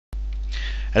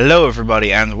Hello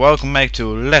everybody and welcome back to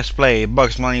Let's Play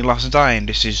Bugs Money Lost in Time.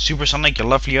 This is Zupersonic, your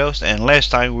lovely host, and last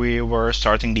time we were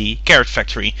starting the carrot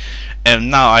factory.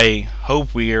 And now I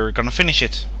hope we're gonna finish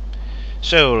it.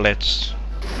 So let's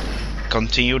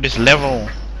continue this level.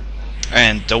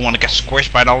 And don't wanna get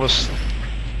squished by all this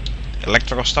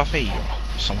electrical stuff. Hey,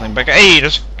 something back. Hey,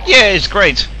 there's, yeah, it's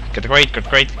great. Got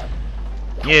great.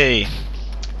 Yay.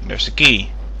 There's the key.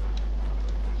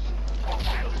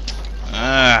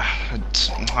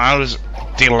 How's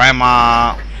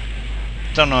dilemma?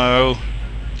 Don't know.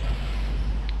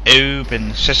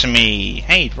 Open sesame.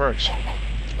 Hey, it works.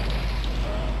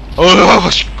 Oh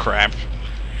crap!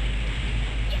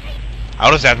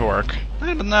 How does that work?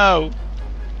 I don't know.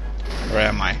 Where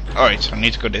am I? Alright, I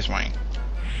need to go this way.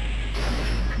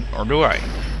 Or do I?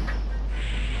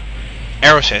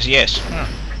 Arrow says yes.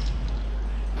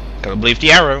 Gotta believe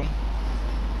the arrow.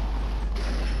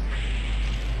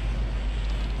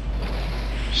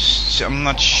 I'm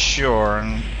not sure.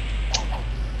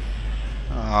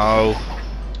 Oh,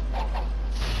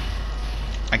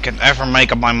 I can't ever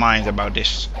make up my mind about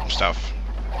this stuff.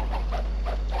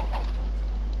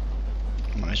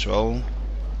 Might as well.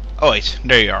 Oh wait,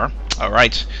 there you are.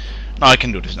 Alright, now I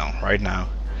can do this now, right now.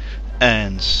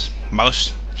 And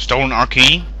mouse, stolen our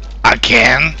key.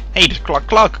 Again? Hey, this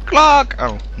clock!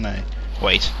 Oh, no.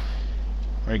 Wait.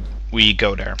 We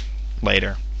go there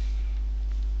later.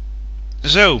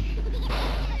 So,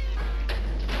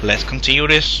 let's continue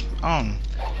this on.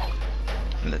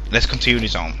 Let's continue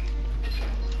this on.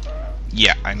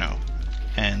 Yeah, I know.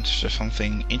 And there's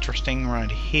something interesting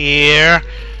right here.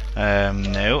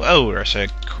 No. Oh, there's a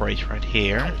crate right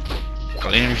here.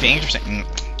 Got anything interesting?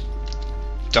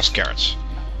 Just carrots.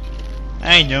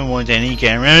 I don't want any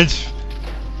carrots.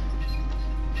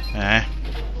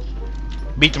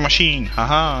 Beat the machine.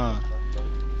 Haha.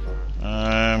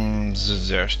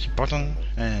 There's the button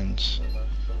and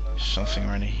something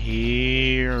right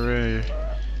here.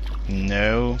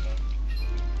 No.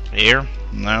 Here?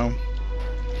 No.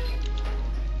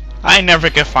 I never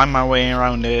can find my way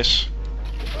around this.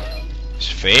 It's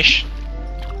fish.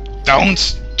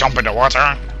 Don't jump in the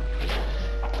water.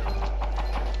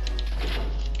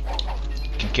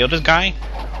 Can kill this guy.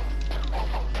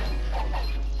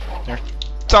 There's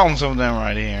tons of them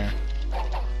right here.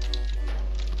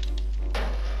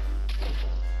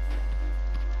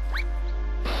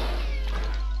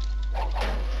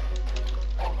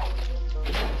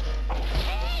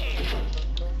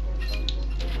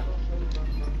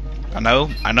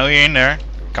 I know you're in there.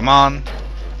 Come on.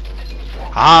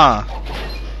 Ah,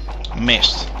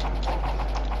 missed.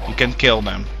 You can kill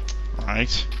them,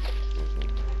 right?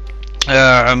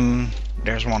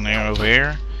 There's one there over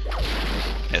here.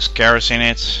 There's carrots in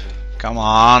it. Come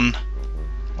on.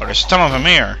 Oh, there's a ton of them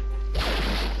here.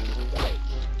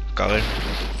 Got it.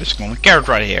 There's one carrot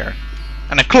right here,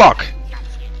 and a clock.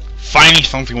 Finally,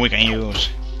 something we can use.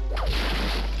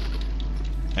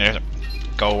 There's a,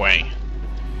 go away.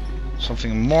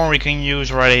 Something more we can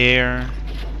use right here.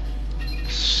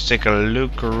 Let's take a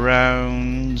look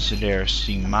around. There's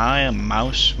the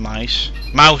mouse. Mice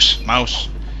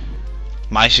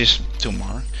is two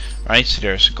more. Right, so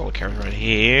there's a gold carrot right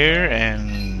here,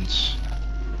 and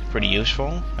pretty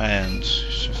useful. And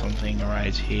something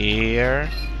right here.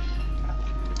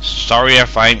 Sorry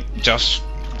if I just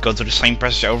go to the same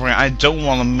passage over again. I don't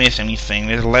want to miss anything.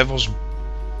 This level's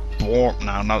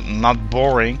not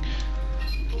boring.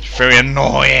 It's very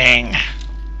annoying.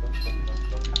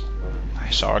 I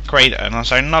saw a crate and I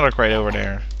saw another crate over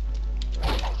there.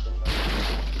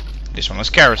 This one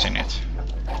has carrots in it.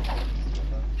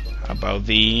 How about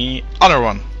the other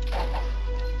one?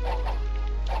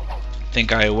 I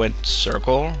think I went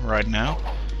circle right now.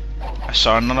 I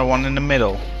saw another one in the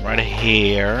middle, right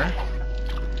here.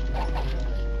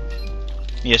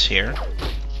 Yes, here.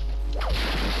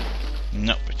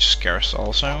 Nope, it's just carrots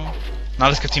also. Now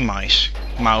let's get the mice.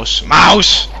 Mouse!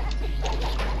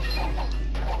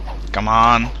 Come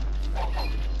on.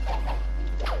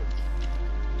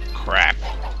 Crap.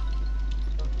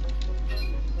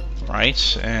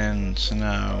 Right, and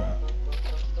now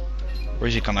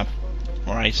where's he gonna?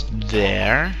 Right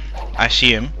there. I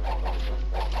see him.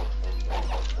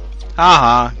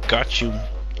 Haha, got you,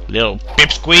 little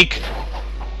pipsqueak.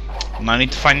 Now I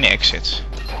need to find the exit.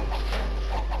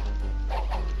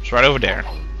 It's right over there.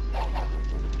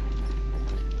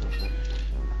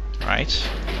 Right,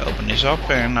 open this up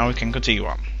and now we can continue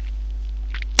on.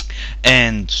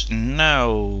 And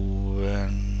now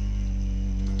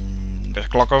there's a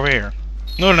clock over here.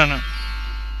 No,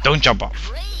 don't jump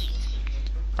off.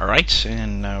 Alright,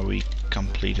 and now we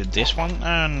completed this one,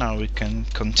 and now we can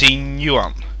continue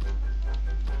on.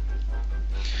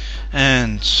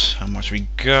 And how much we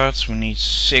got? We need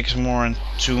 6 more and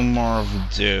 2 more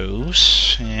of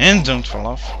those. And don't fall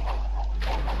off.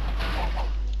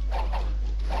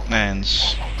 And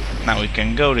now we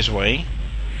can go this way.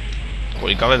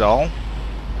 We got it all.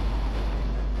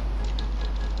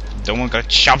 Don't want to get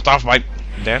chopped off by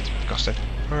that, because that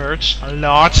hurts a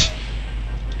lot.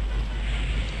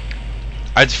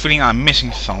 I have the feeling I'm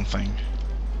missing something.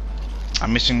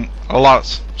 I'm missing a lot of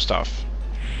stuff.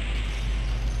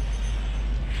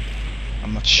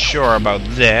 I'm not sure about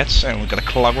that. And we got a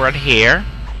clock right here.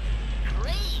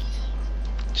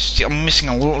 Still missing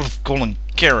a lot of golden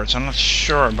carrots. I'm not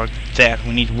sure about that.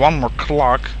 We need one more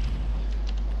clock.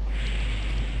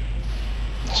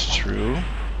 That's true.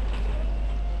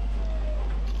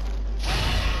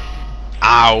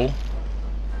 Ow.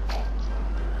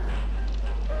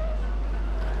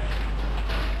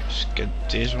 Let's get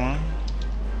this one.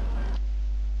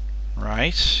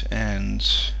 Right, and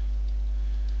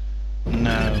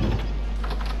no.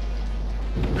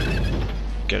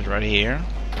 Get right here.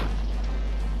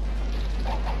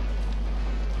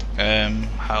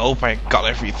 I hope I got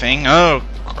everything. Oh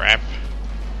crap.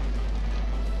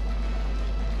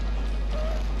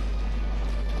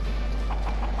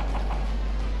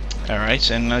 Alright,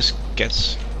 and let's get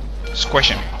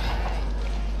squishing.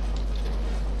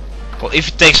 Well, if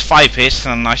it takes 5 hits,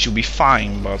 then I should be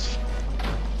fine, but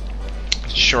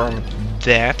not sure of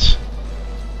that.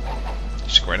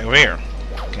 It's right over here.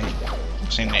 Okay,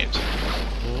 what's in it?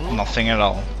 Nothing at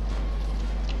all.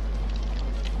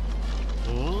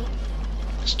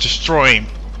 Let's destroy him.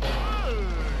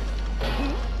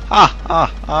 Ha ha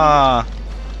ha.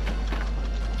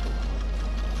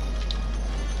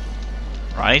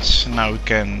 Right, now we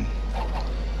can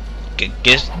get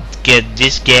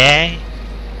this guy.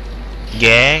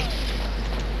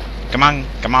 Come on,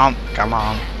 come on, come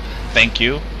on. Thank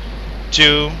you.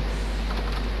 2.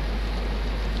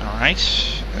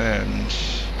 Alright, and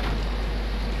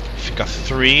if you got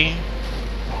 3.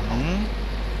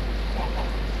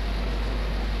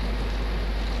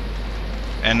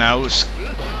 And now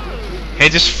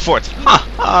hit his foot. Ha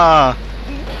ha.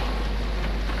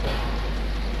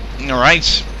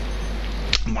 Alright.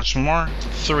 Much more.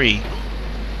 3.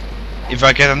 If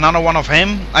I get another one of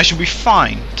him, I should be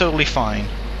fine. Totally fine.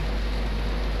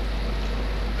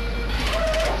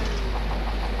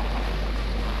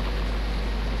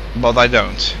 But I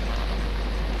don't.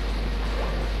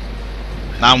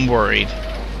 Now I'm worried.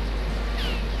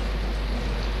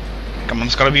 Come on,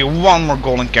 there's gotta be one more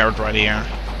golden carrot right here.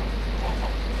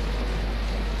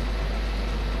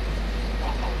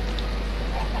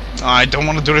 I don't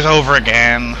want to do this over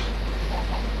again.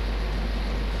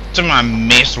 I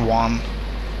missed one.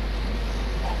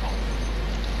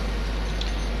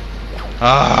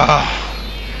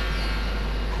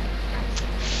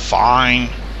 Fine.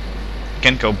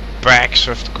 Can't go back,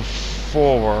 so I have to go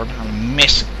forward. I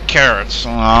missed carrots.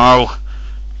 Oh.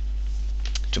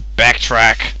 To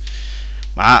backtrack.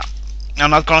 I'm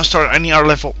not gonna start any other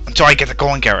level until I get the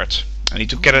golden carrot. I need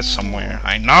to get it somewhere.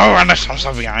 I know, and there's some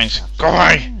stuff behind. Go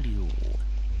away.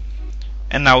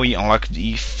 And now we unlock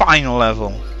the final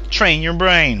level. Train your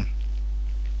brain.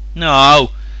 No,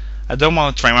 I don't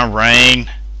want to train my brain.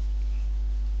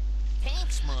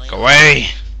 Go away.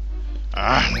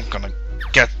 I'm gonna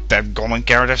get that golden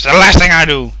carrot. That's the last thing I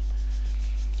do.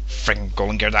 Freaking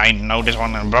golden carrot. I know this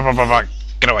one. And blah blah blah blah.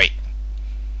 Get away.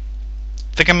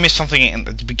 I think I missed something in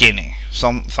at the beginning.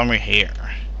 Somewhere here.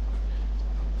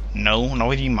 No, not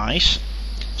with the mice.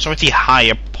 So with the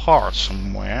higher part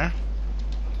somewhere.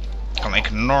 I'm gonna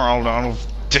ignore all of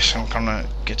this. I'm gonna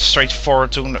get straight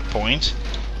forward to the point.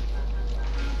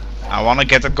 I wanna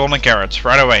get the golden carrot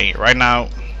right away, right now.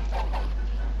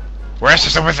 Where's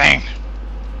the stupid thing?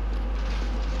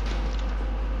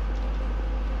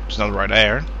 It's not right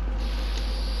there.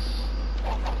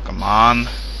 Come on.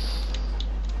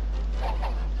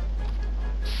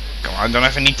 Come on, I don't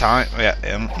have any time. Yeah,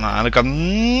 no, I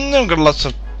got lots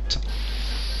of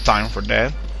time for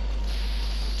that.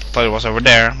 Thought it was over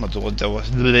there, but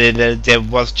there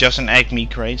was just an acme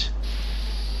crate.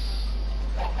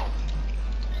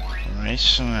 Alright,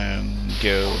 so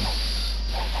go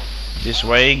this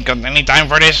way. Got any time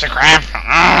for this crap?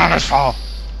 Ah, let's fall.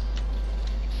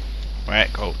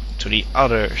 Right, go to the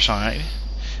other side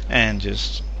and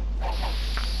just.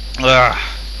 I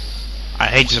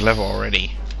hate this level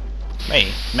already.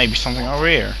 Hey, maybe something over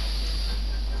here.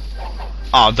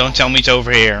 Oh, don't tell me it's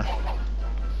over here.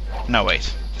 No,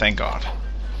 wait. Thank God.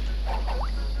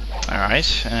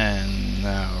 Alright, and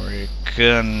now we're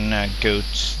gonna go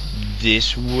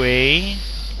this way.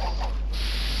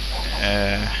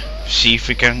 See if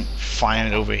we can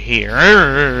find it over here.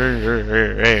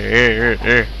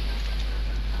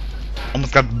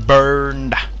 Almost got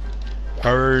burned.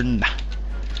 Burned.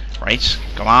 Right,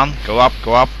 come on, go up,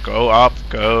 go up, go up,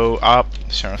 go up.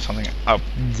 Is there something up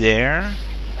there?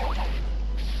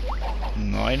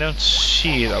 No, I don't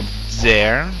see it up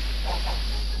there.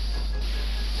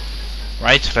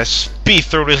 Right, let's speed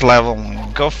through this level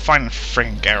and go find a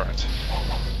freaking Garrett.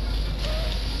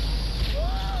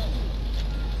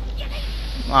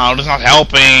 Oh, that's not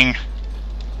helping.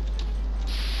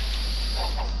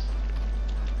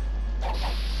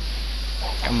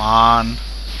 Come on.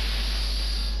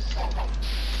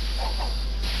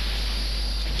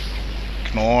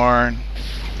 Ignore.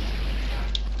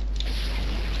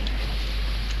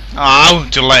 Oh,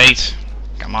 too late.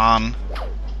 Come on.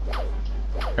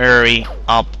 Hurry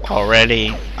up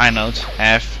already. I don't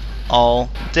have all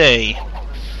day.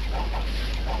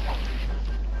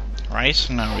 Right,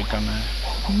 so now we're gonna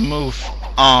move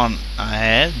on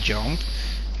ahead. Jump.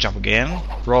 Jump again.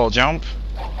 Roll, jump.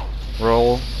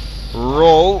 Roll.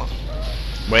 Roll.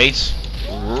 Wait.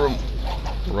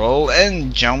 Roll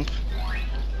and jump.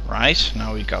 Right,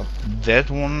 now we got that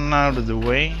one out of the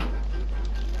way.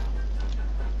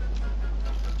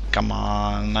 Come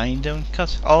on, I don't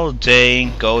cut all day.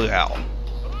 Go to hell.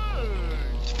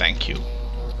 Thank you.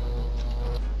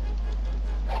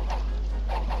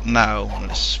 Now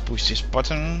let's push this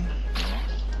button.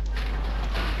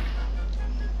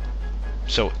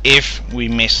 So if we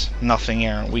miss nothing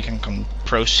here, we can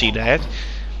proceed ahead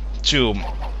to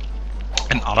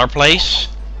another place.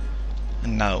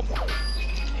 Now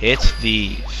hit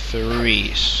the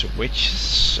 3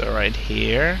 switches right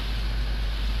here.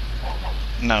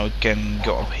 Now we can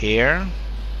go up here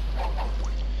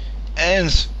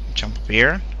and jump up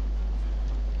here.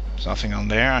 There's nothing on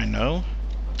there, I know.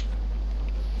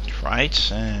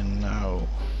 Right, and now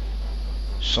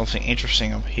something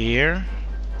interesting up here.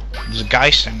 There's a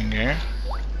guy standing there.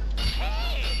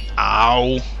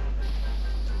 Ow!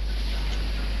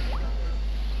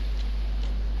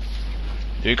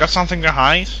 Do you got something to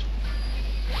hide?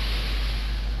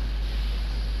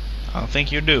 I don't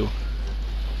think you do.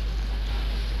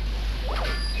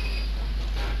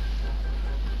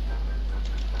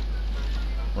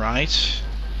 Right.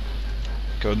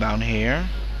 Go down here.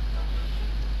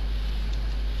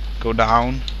 Go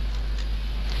down.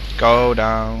 Go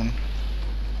down.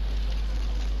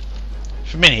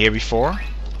 Have I been here before?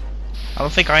 I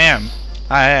don't think I am.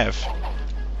 I have.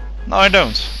 No, I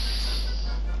don't.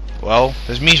 Well,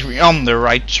 this means we're on the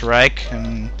right track,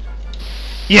 and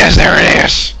yes, there it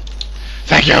is!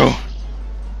 Thank you!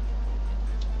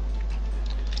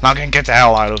 Now I can get the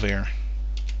hell out of here.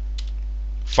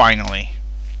 Finally.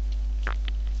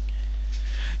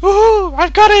 Woohoo!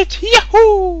 I've got it!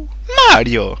 Yahoo!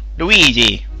 Mario!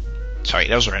 Luigi! Sorry,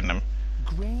 that was random.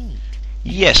 Great.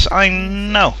 Yes, I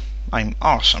know. I'm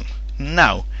awesome.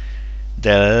 Now,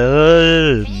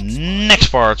 the next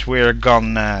part we're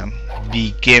gonna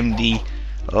begin the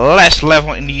last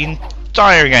level in the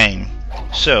entire game.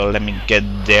 So let me get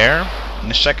there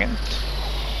in a second.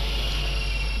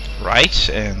 Right,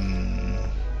 and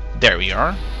there we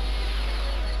are.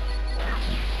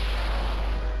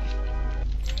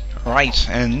 Right,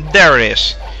 and there it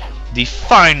is. The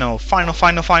final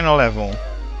level.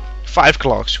 5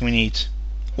 clocks. We need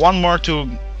one more to...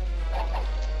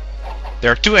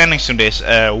 There are 2 endings to this.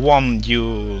 One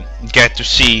you get to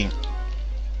see.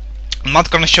 I'm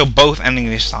not gonna show both endings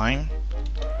this time,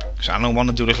 because I don't want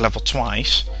to do this level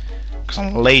twice, because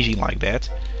I'm lazy like that.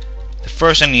 The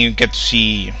first ending you get to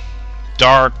see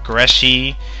dark,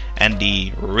 grassy, and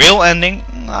the real ending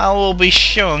I will be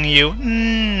showing you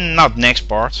not next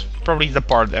part, probably the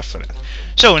part after that.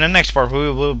 So in the next part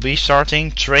we will be starting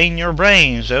Train Your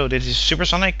Brain. So this is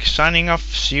Zupersonic signing off.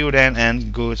 See you then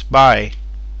and goodbye.